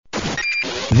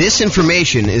This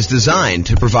information is designed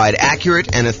to provide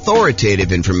accurate and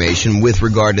authoritative information with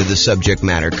regard to the subject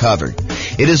matter covered.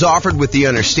 It is offered with the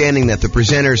understanding that the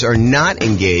presenters are not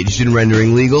engaged in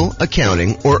rendering legal,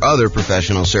 accounting, or other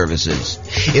professional services.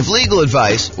 If legal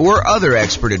advice or other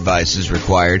expert advice is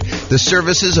required, the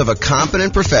services of a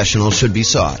competent professional should be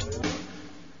sought.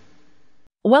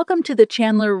 Welcome to the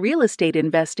Chandler Real Estate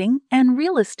Investing and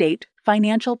Real Estate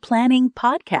Financial Planning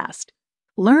Podcast.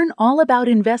 Learn all about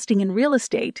investing in real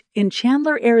estate in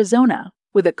Chandler, Arizona,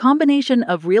 with a combination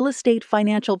of real estate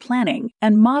financial planning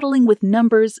and modeling with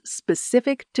numbers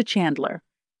specific to Chandler,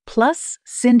 plus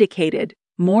syndicated,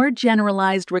 more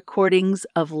generalized recordings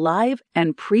of live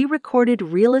and pre-recorded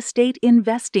real estate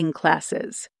investing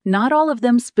classes, not all of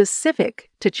them specific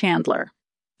to Chandler.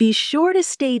 Be sure to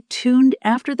stay tuned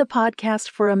after the podcast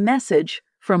for a message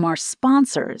from our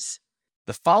sponsors.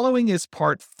 The following is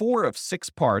part 4 of 6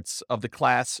 parts of the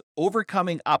class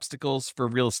Overcoming Obstacles for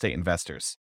Real Estate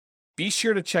Investors. Be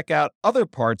sure to check out other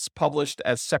parts published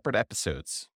as separate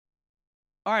episodes.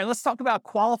 All right, let's talk about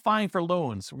qualifying for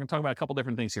loans. We're going to talk about a couple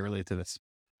different things here related to this.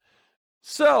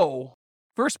 So,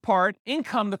 first part,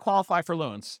 income to qualify for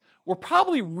loans. We're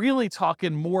probably really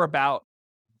talking more about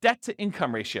debt to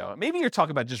income ratio. Maybe you're talking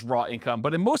about just raw income,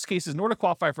 but in most cases, in order to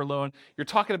qualify for a loan, you're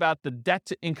talking about the debt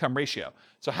to income ratio.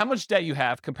 So how much debt you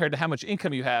have compared to how much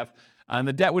income you have, and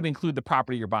the debt would include the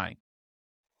property you're buying.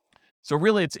 So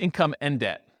really it's income and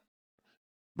debt.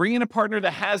 Bring in a partner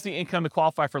that has the income to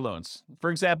qualify for loans. For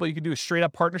example, you could do a straight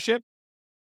up partnership,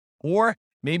 or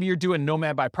maybe you're doing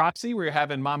nomad by proxy where you're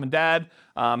having mom and dad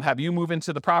have you move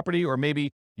into the property, or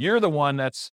maybe you're the one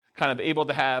that's kind of able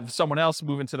to have someone else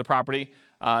move into the property.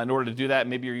 In order to do that,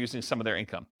 maybe you're using some of their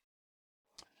income.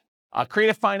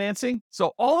 Creative financing.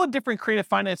 So all the different creative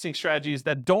financing strategies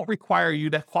that don't require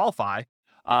you to qualify,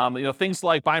 things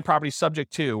like buying properties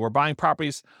subject to, or buying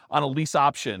properties on a lease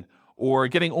option, or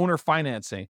getting owner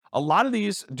financing. A lot of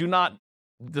these do not,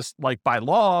 just like by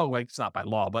law, like it's not by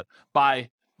law, but by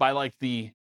like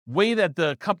the way that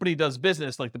the company does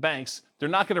business, like the banks, they're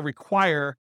not going to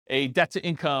require a debt to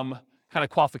income kind of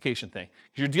qualification thing.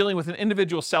 You're dealing with an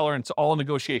individual seller and it's all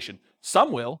negotiation.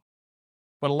 Some will,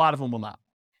 but a lot of them will not.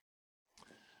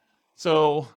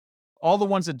 So all the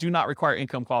ones that do not require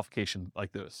income qualification,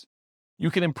 like those. You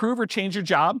can improve or change your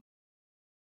job.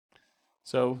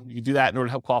 So you can do that in order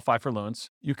to help qualify for loans.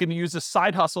 You can use a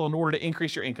side hustle in order to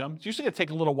increase your income. It's usually going to take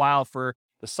a little while for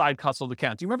the side hustle to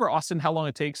count. Do you remember, Austin, how long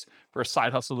it takes for a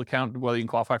side hustle to count whether you can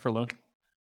qualify for a loan?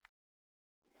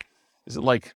 Is it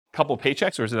like a couple of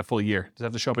paychecks, or is it a full year? Does it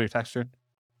have to show up on your tax return?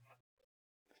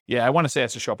 Yeah, I want to say it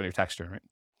has to show up on your tax return, right?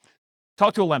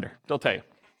 Talk to a lender. They'll tell you.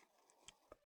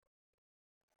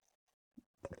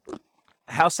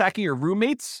 House hacking your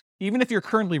roommates, even if you're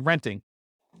currently renting.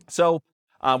 So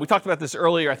we talked about this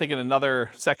earlier, I think in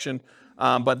another section,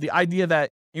 but the idea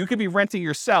that you could be renting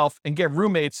yourself and get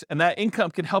roommates, and that income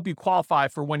can help you qualify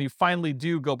for when you finally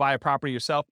do go buy a property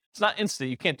yourself. It's not instant.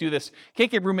 You can't do this. You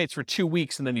can't get roommates for 2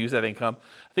 weeks and then use that income.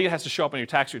 I think it has to show up on your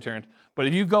tax return. But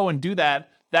if you go and do that,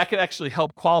 that could actually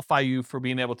help qualify you for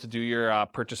being able to do your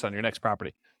purchase on your next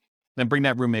property. Then bring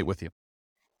that roommate with you.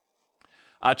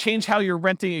 Change how you're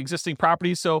renting existing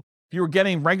properties. So if you were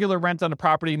getting regular rent on a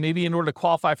property, maybe in order to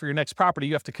qualify for your next property,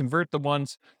 you have to convert the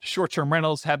ones to short-term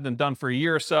rentals, have them done for a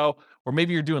year or so, or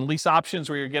maybe you're doing lease options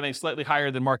where you're getting slightly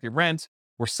higher than market rent,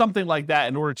 or something like that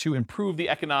in order to improve the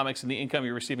economics and the income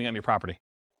you're receiving on your property.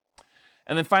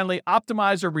 And then finally,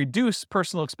 optimize or reduce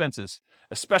personal expenses,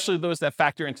 especially those that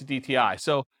factor into DTI.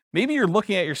 So maybe you're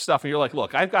looking at your stuff and you're like,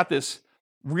 look, I've got this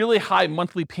really high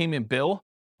monthly payment bill,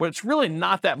 but it's really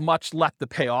not that much left to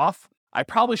pay off. I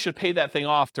probably should pay that thing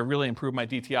off to really improve my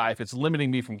DTI if it's limiting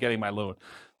me from getting my loan.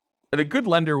 And a good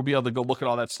lender will be able to go look at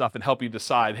all that stuff and help you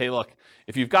decide, hey, look,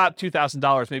 if you've got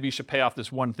 $2,000, maybe you should pay off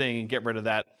this one thing and get rid of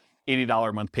that $80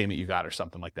 a month payment you got, or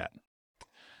something like that.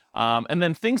 And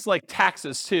then things like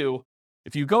taxes too.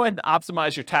 If you go ahead and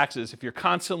optimize your taxes, if you're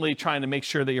constantly trying to make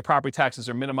sure that your property taxes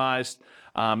are minimized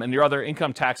and your other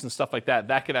income tax and stuff like that,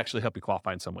 that could actually help you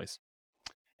qualify in some ways.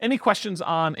 Any questions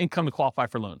on income to qualify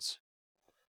for loans?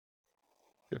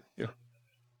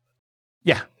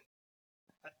 Yeah.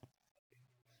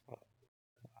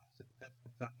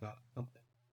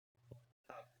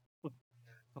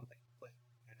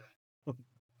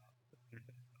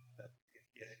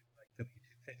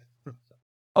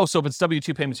 Oh, so if it's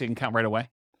W-2 payments, you can count right away?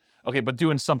 Okay, but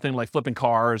doing something like flipping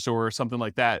cars or something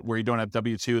like that where you don't have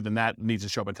W-2, then that needs to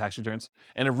show up on tax returns.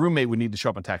 And a roommate would need to show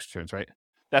up on tax returns, right?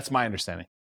 That's my understanding.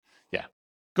 Yeah.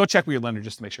 Go check with your lender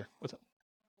just to make sure. What's up?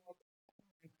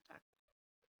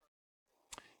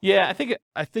 Yeah,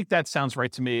 I think that sounds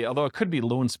right to me, although it could be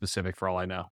loan specific for all I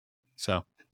know. So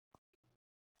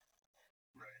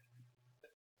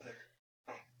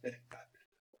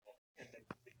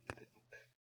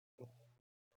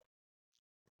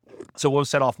So what was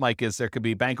set off, Mike, is there could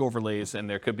be bank overlays and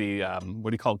there could be,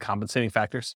 what do you call it, compensating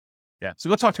factors? Yeah. So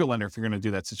go talk to a lender if you're going to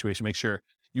do that situation. Make sure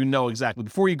you know exactly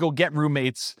before you go get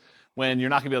roommates when you're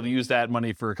not going to be able to use that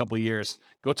money for a couple of years.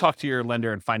 Go talk to your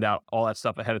lender and find out all that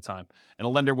stuff ahead of time. And a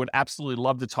lender would absolutely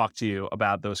love to talk to you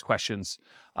about those questions,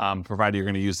 provided you're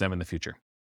going to use them in the future,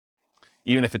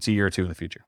 even if it's a year or two in the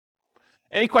future.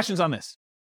 Any questions on this?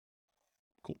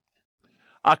 Cool.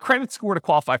 Credit score to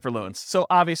qualify for loans. So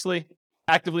obviously,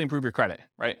 actively improve your credit,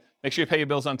 right? Make sure you pay your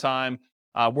bills on time.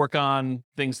 Work on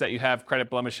things that you have credit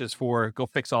blemishes for. Go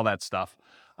fix all that stuff.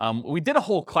 We did a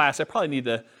whole class. I probably need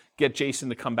to get Jason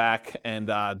to come back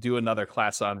and do another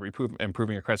class on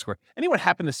improving your credit score. Anyone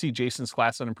happen to see Jason's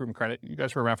class on improving credit? You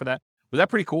guys were around for that? Was that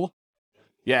pretty cool?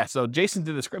 Yeah, so Jason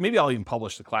did this. Maybe I'll even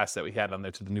publish the class that we had on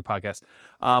there to the new podcast.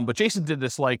 But Jason did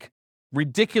this like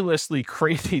ridiculously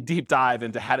crazy deep dive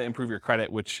into how to improve your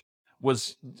credit, which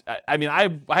was, I mean, I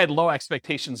had low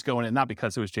expectations going in, not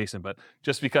because it was Jason, but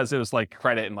just because it was like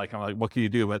credit and like, I'm like, what can you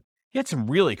do? But he had some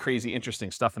really crazy,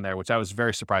 interesting stuff in there, which I was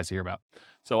very surprised to hear about.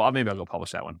 So maybe I'll go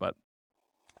publish that one. But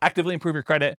actively improve your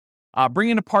credit. Bring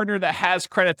in a partner that has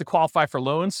credit to qualify for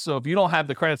loans. So if you don't have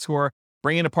the credit score,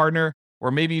 bring in a partner, or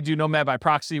maybe you do Nomad by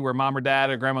proxy where mom or dad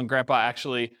or grandma and grandpa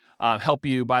actually help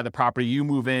you buy the property. You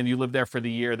move in, you live there for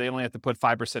the year. They only have to put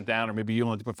 5% down, or maybe you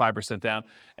only have to put 5% down,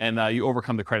 and you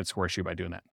overcome the credit score issue by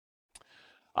doing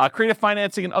that. Creative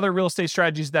financing and other real estate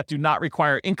strategies that do not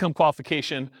require income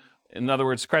qualification. In other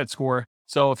words, credit score.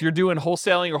 So if you're doing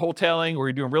wholesaling or wholetailing, or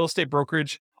you're doing real estate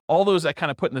brokerage, all those I kind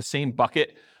of put in the same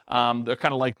bucket. They're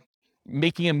kind of like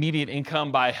making immediate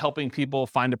income by helping people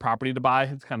find a property to buy.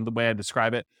 It's kind of the way I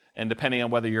describe it. And depending on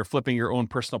whether you're flipping your own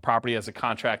personal property as a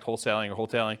contract, wholesaling or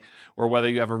wholetailing, or whether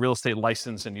you have a real estate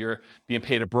license and you're being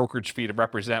paid a brokerage fee to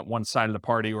represent one side of the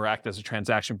party or act as a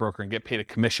transaction broker and get paid a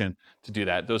commission to do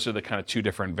that. Those are the kind of two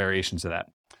different variations of that.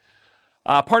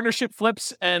 Partnership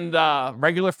flips and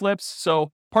regular flips.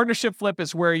 So partnership flip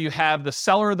is where you have the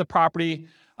seller of the property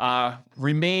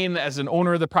remain as an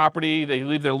owner of the property. They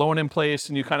leave their loan in place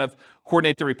and you kind of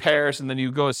coordinate the repairs, and then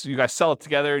you guys sell it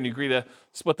together and you agree to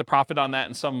split the profit on that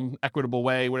in some equitable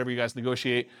way, whatever you guys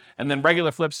negotiate. And then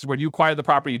regular flips is where you acquire the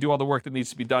property, you do all the work that needs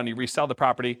to be done, you resell the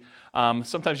property.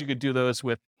 Sometimes you could do those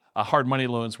with hard money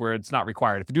loans where it's not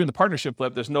required. If you're doing the partnership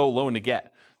flip, there's no loan to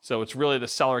get. So it's really the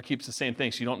seller keeps the same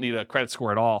thing, so you don't need a credit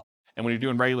score at all. And when you're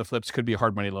doing regular flips, it could be a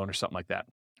hard money loan or something like that.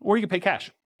 Or you can pay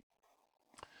cash.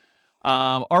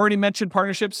 Already mentioned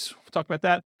partnerships. We'll talk about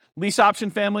that. Lease option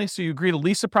family. So you agree to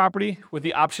lease a property with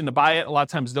the option to buy it. A lot of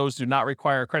times those do not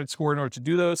require a credit score in order to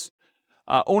do those.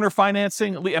 Owner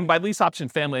financing. And by lease option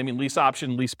family, I mean lease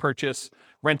option, lease purchase,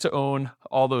 rent to own,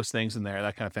 all those things in there,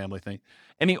 that kind of family thing.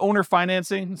 Any owner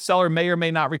financing, seller may or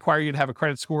may not require you to have a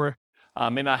credit score,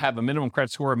 may not have a minimum credit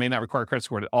score, may not require a credit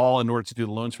score at all in order to do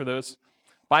the loans for those.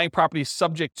 Buying properties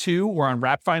subject to or on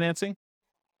wrap financing.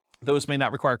 Those may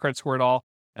not require a credit score at all.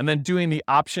 And then doing the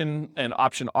option and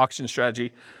option auction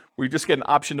strategy, where you just get an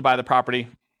option to buy the property,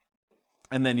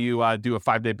 and then you do a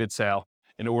 5-day bid sale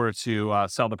in order to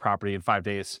sell the property in 5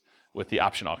 days with the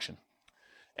option auction.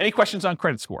 Any questions on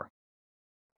credit score?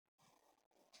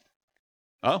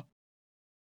 Oh.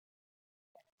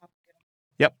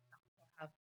 Yep.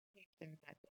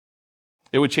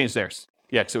 It would change theirs.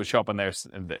 Yeah, because it would show up on theirs.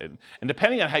 And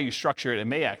depending on how you structure it, it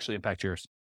may actually impact yours.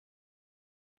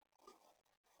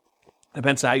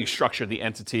 Depends on how you structure the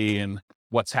entity and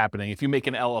what's happening. If you make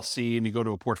an LLC and you go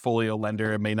to a portfolio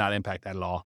lender, it may not impact that at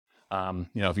all.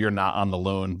 If you're not on the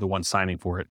loan, the one signing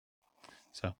for it.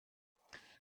 So,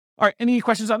 all right, any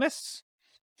questions on this?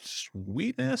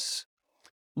 Sweetness.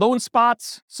 Loan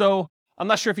spots. So I'm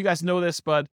not sure if you guys know this,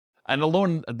 but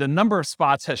the number of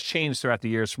spots has changed throughout the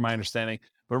years from my understanding.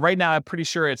 But right now, I'm pretty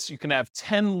sure you can have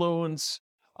 10 loans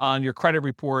on your credit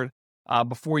report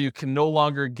before you can no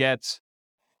longer get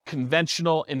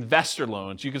conventional investor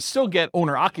loans. You can still get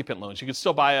owner-occupant loans. You can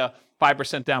still buy a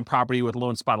 5% down property with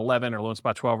loan spot 11 or loan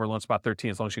spot 12 or loan spot 13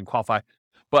 as long as you can qualify.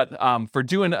 But for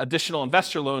doing additional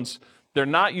investor loans, they're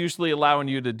not usually allowing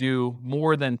you to do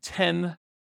more than 10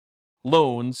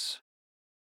 loans.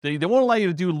 They won't allow you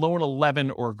to do loan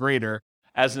 11 or greater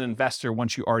as an investor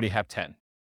once you already have 10.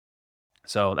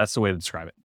 So that's the way to describe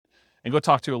it. And go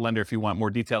talk to a lender if you want more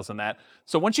details on that.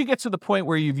 So once you get to the point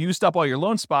where you've used up all your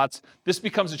loan spots, this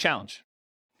becomes a challenge.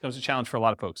 It becomes a challenge for a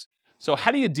lot of folks. So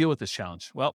how do you deal with this challenge?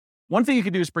 Well, one thing you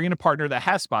can do is bring in a partner that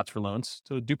has spots for loans.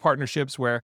 So do partnerships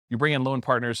where you bring in loan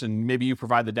partners and maybe you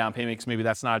provide the down payment because maybe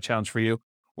that's not a challenge for you.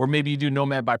 Or maybe you do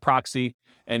Nomad by proxy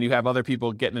and you have other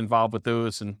people getting involved with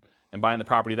those and buying the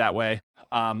property that way.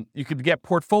 You could get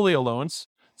portfolio loans.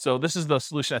 So this is the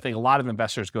solution I think a lot of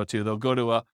investors go to. They'll go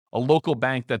to a a local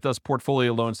bank that does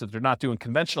portfolio loans, that they're not doing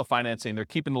conventional financing, they're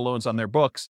keeping the loans on their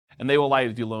books, and they will allow you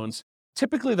to do loans.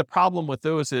 Typically, the problem with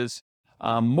those is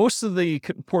most of the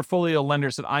portfolio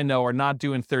lenders that I know are not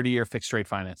doing 30-year fixed rate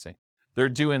financing. They're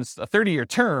doing a 30-year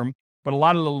term, but a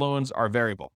lot of the loans are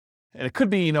variable. And it could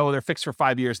be, they're fixed for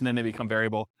 5 years and then they become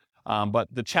variable. But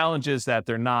the challenge is that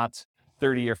they're not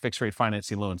 30-year fixed rate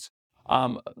financing loans.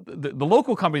 The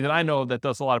local company that I know that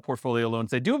does a lot of portfolio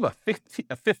loans, they do have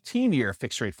a 15-year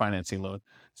fixed rate financing loan.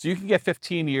 So you can get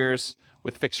 15 years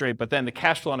with fixed rate, but then the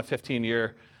cash flow on a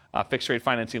 15-year fixed rate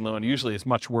financing loan usually is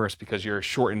much worse because your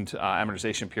shortened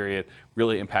amortization period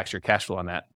really impacts your cash flow on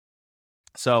that.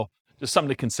 So just something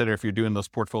to consider if you're doing those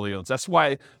portfolio loans. That's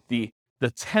why the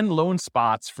 10 loan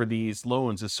spots for these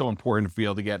loans is so important to be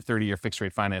able to get 30-year fixed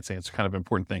rate financing. It's kind of an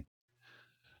important thing.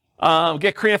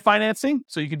 Get creative financing.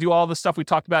 So you can do all the stuff we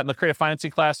talked about in the creative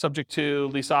financing class, subject to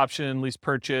lease option, lease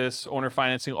purchase, owner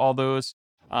financing, all those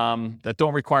that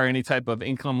don't require any type of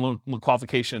income loan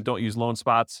qualification and don't use loan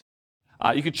spots.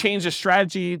 You could change the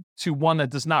strategy to one that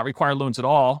does not require loans at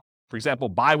all. For example,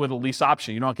 buy with a lease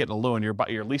option. You're not getting a loan.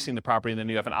 You're leasing the property and then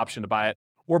you have an option to buy it,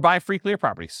 or buy free clear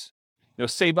properties.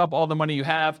 Save up all the money you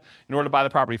have in order to buy the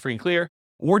property free and clear,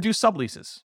 or do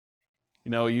subleases.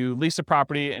 You lease a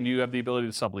property and you have the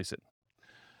ability to sublease it.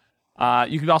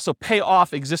 You can also pay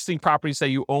off existing properties that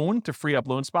you own to free up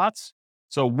loan spots.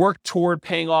 So work toward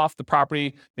paying off the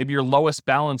property, maybe your lowest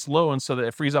balance loan, so that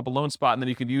it frees up a loan spot, and then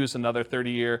you could use another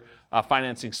 30-year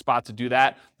financing spot to do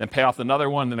that, then pay off another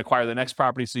one, then acquire the next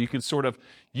property. So you can sort of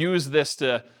use this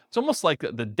it's almost like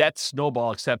the debt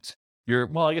snowball, except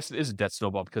I guess it is a debt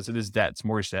snowball because it is debt, it's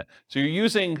mortgage debt. So you're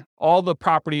using all the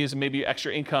properties and maybe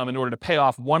extra income in order to pay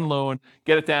off one loan,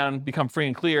 get it down, become free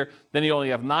and clear. Then you only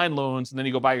have 9 loans, and then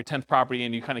you go buy your 10th property,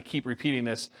 and you kind of keep repeating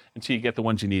this until you get the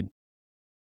ones you need.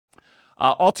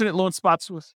 Alternate loan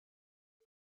spots with...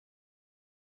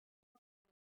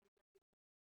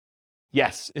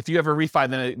 Yes, if you have a refi,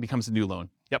 then it becomes a new loan.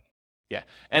 Yep, yeah.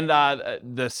 And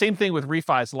the same thing with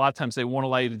refis. A lot of times they won't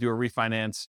allow you to do a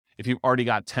refinance if you've already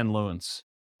got 10 loans.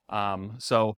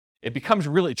 So it becomes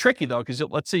really tricky though, because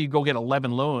let's say you go get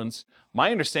 11 loans. My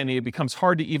understanding, it becomes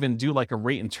hard to even do like a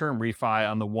rate and term refi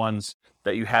on the ones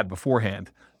that you had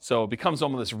beforehand. So it becomes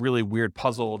almost this really weird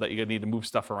puzzle that you need to move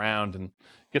stuff around, and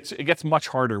it gets much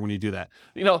harder when you do that.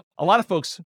 A lot of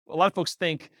folks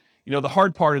think, the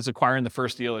hard part is acquiring the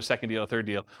first deal or second deal or third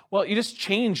deal. Well, you just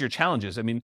change your challenges. I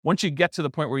mean, once you get to the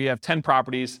point where you have 10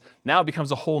 properties, now it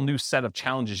becomes a whole new set of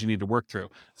challenges you need to work through.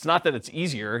 It's not that it's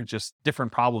easier, just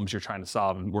different problems you're trying to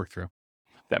solve and work through.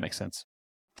 If that makes sense.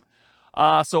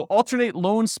 So alternate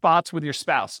loan spots with your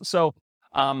spouse. So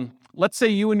let's say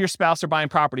you and your spouse are buying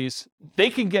properties. They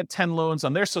can get 10 loans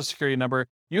on their Social Security number.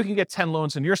 You can get 10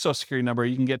 loans on your Social Security number.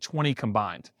 You can get 20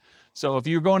 combined. So if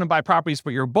you're going to buy properties,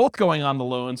 but you're both going on the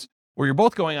loans, or you're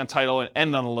both going on title and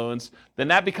end on the loans, then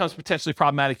that becomes potentially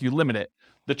problematic. You limit it.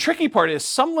 The tricky part is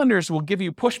some lenders will give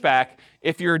you pushback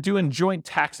if you're doing joint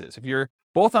taxes. If you're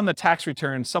both on the tax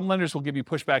return, some lenders will give you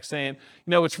pushback saying,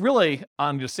 it's really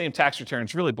on the same tax return.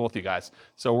 It's really both you guys.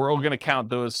 So we're all going to count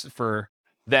those for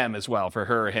them as well, for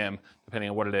her or him, depending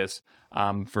on what it is,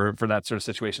 for that sort of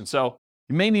situation. So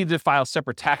you may need to file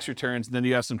separate tax returns, and then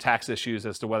you have some tax issues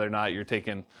as to whether or not you're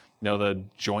taking, the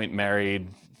joint married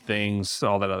things,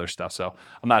 all that other stuff. So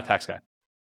I'm not a tax guy.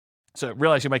 So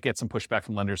realize you might get some pushback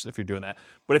from lenders if you're doing that.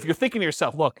 But if you're thinking to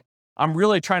yourself, look, I'm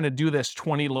really trying to do this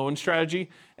 20 loan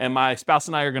strategy, and my spouse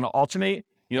and I are going to alternate,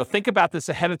 think about this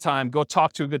ahead of time. Go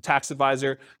talk to a good tax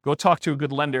advisor, go talk to a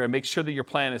good lender, and make sure that your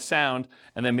plan is sound.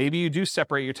 And then maybe you do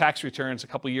separate your tax returns a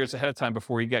couple of years ahead of time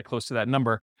before you get close to that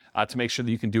number to make sure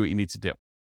that you can do what you need to do.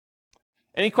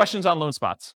 Any questions on loan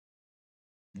spots?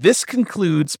 This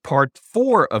concludes part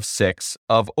 4 of 6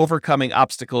 of Overcoming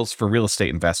Obstacles for Real Estate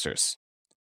Investors.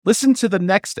 Listen to the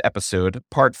next episode,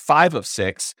 part 5 of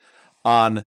 6,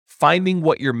 on finding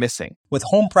what you're missing. With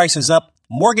home prices up,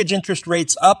 mortgage interest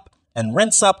rates up, and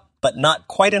rents up, but not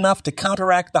quite enough to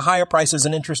counteract the higher prices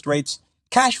and interest rates,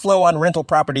 cash flow on rental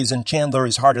properties in Chandler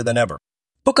is harder than ever.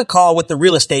 Book a call with the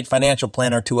Real Estate Financial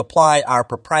Planner to apply our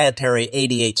proprietary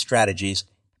 88 strategies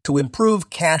to improve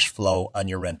cash flow on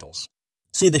your rentals.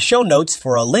 See the show notes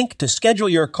for a link to schedule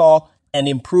your call and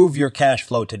improve your cash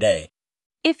flow today.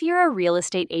 If you're a real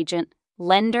estate agent,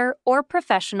 lender, or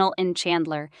professional in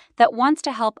Chandler that wants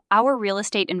to help our real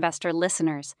estate investor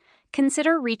listeners,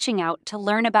 consider reaching out to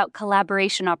learn about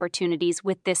collaboration opportunities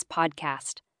with this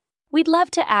podcast. We'd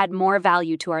love to add more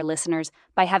value to our listeners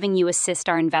by having you assist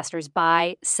our investors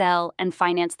buy, sell, and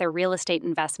finance their real estate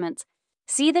investments.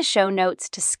 See the show notes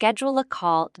to schedule a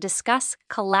call to discuss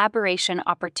collaboration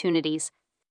opportunities.